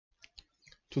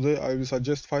Today I will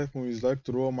suggest 5 movies like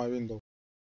Through My Window.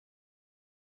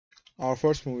 Our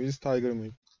first movie is Tiger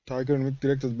Milk. Tiger Milk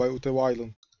directed by Ute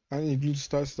Weiland and includes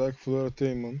stars like Flora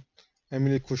Damon,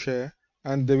 Emily Couchet,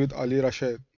 and David Ali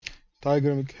Rashid.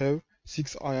 Tiger Milk have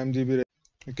 6 IMDb ratings.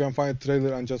 You can find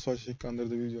trailer and just watch link under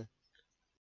the video.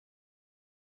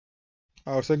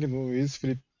 Our second movie is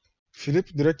Philip. Philip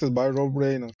directed by Rob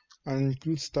Reiner and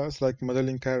includes stars like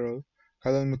Madeline Carroll,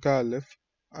 Helen McAuliffe,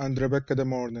 and Rebecca De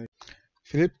Mornay.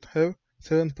 Philip have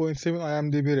 7.7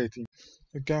 IMDb rating.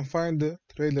 You can find the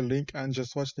trailer link and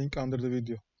just watch link under the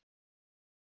video.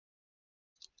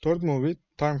 Third movie,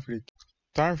 Time Freak.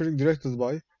 Time Freak directed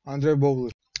by Andre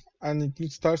Bowler and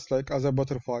includes stars like Asa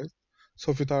Butterfield,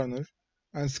 Sophie Turner,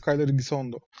 and Skylar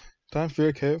Gisondo. Time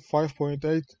Freak have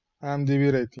 5.8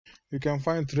 IMDb rating. You can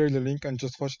find trailer link and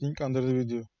just watch link under the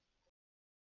video.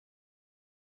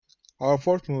 Our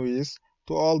fourth movie is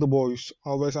To All the Boys,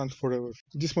 Always and Forever.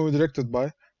 This movie directed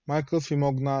by Michael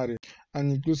Fimognari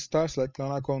and includes stars like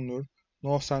Lana Condor,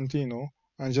 Noah Santino,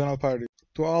 and Janelle Perry.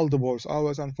 To All the Boys,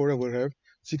 Always and Forever have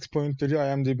 6.3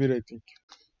 IMDb rating.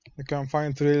 You can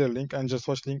find trailer link and just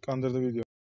watch link under the video.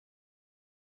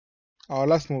 Our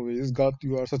last movie is God,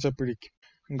 You Are Such a Prick.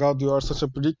 God, You Are Such a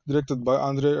Prick directed by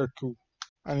Andrei Erkul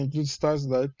and includes stars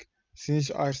like Sinch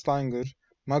Eirsteiger,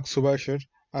 Max Subasher,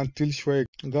 and Til Schweiger.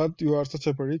 God, You Are Such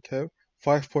a Prick have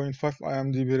 5.5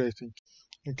 IMDb rating.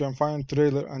 You can find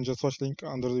trailer and just watch link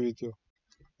under the video.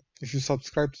 If you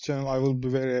subscribe to the channel, I will be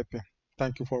very happy.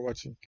 Thank you for watching.